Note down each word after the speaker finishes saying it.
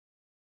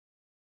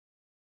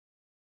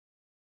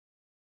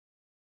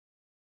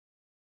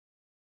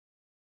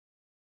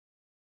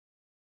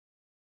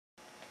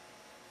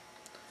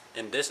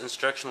In this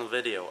instructional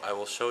video, I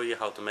will show you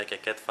how to make a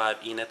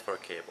Cat5e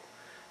network cable.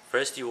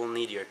 First, you will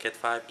need your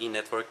Cat5e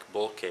network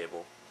bulk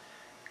cable,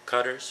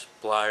 cutters,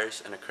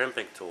 pliers, and a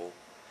crimping tool,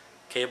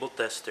 cable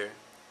tester,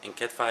 and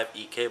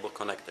Cat5e cable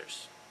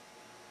connectors.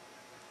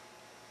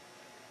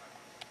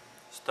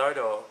 Start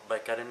off by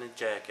cutting the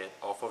jacket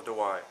off of the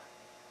wire.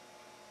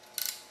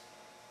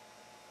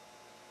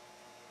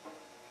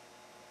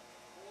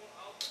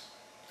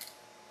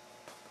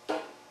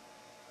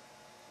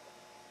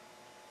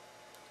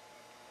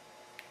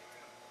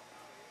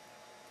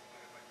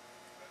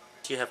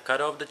 Once you have cut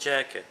off the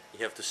jacket,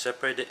 you have to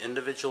separate the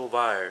individual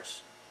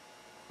wires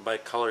by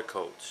color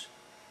codes.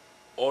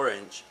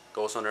 Orange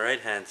goes on the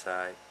right hand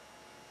side,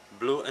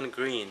 blue and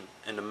green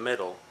in the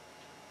middle,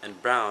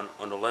 and brown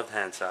on the left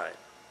hand side.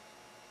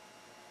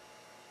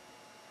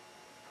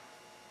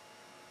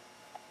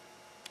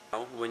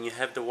 Now, when you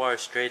have the wire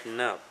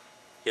straightened up,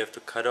 you have to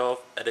cut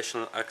off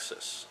additional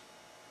excess.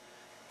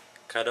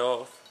 Cut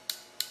off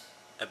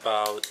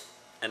about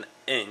an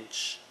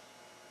inch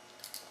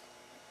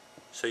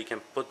so you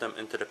can put them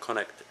into the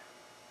connector.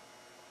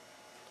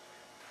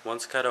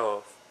 Once cut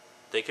off,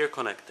 take your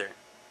connector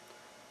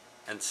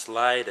and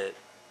slide it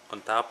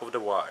on top of the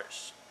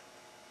wires.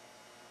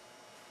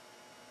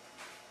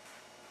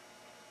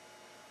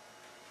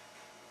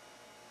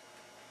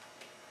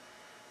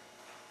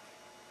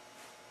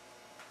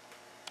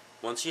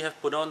 Once you have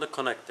put on the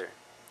connector,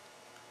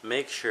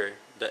 make sure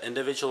the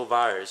individual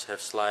wires have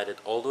slided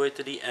all the way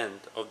to the end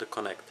of the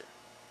connector.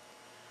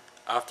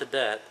 After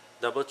that,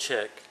 double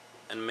check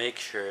and make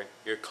sure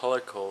your color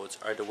codes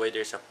are the way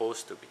they're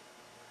supposed to be.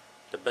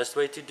 The best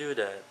way to do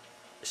that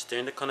is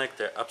turn the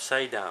connector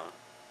upside down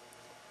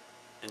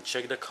and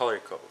check the color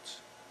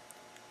codes.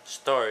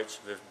 Starts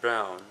with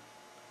brown,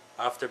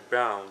 after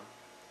brown,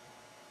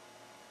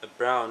 a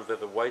brown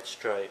with a white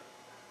stripe,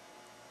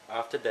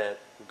 after that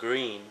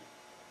green,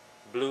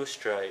 blue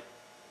stripe,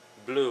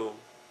 blue,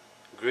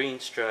 green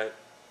stripe,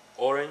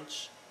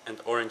 orange, and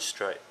orange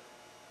stripe.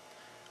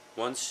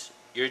 Once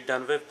you're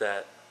done with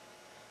that,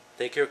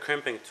 take your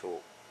crimping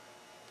tool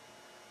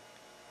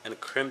and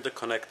crimp the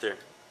connector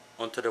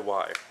onto the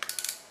wire.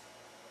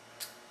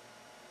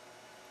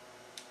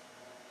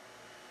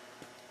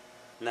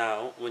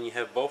 Now, when you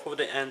have both of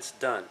the ends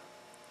done,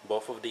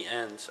 both of the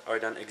ends are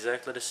done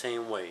exactly the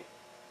same way.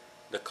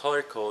 The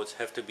color codes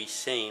have to be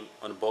same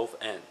on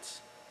both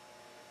ends.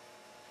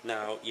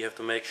 Now, you have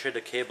to make sure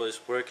the cable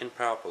is working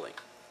properly.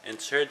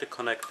 Insert the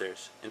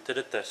connectors into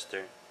the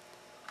tester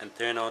and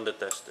turn on the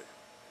tester.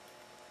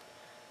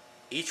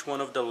 Each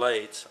one of the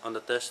lights on the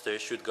tester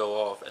should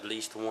go off at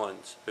least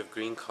once with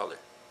green color.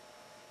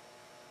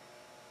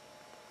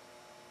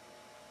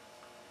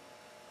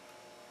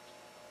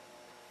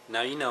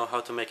 Now you know how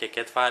to make a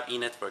Cat5e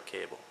network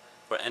cable.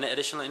 For any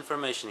additional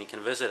information, you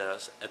can visit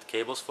us at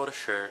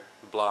Cables4sure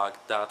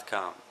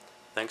blog.com.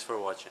 Thanks for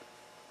watching.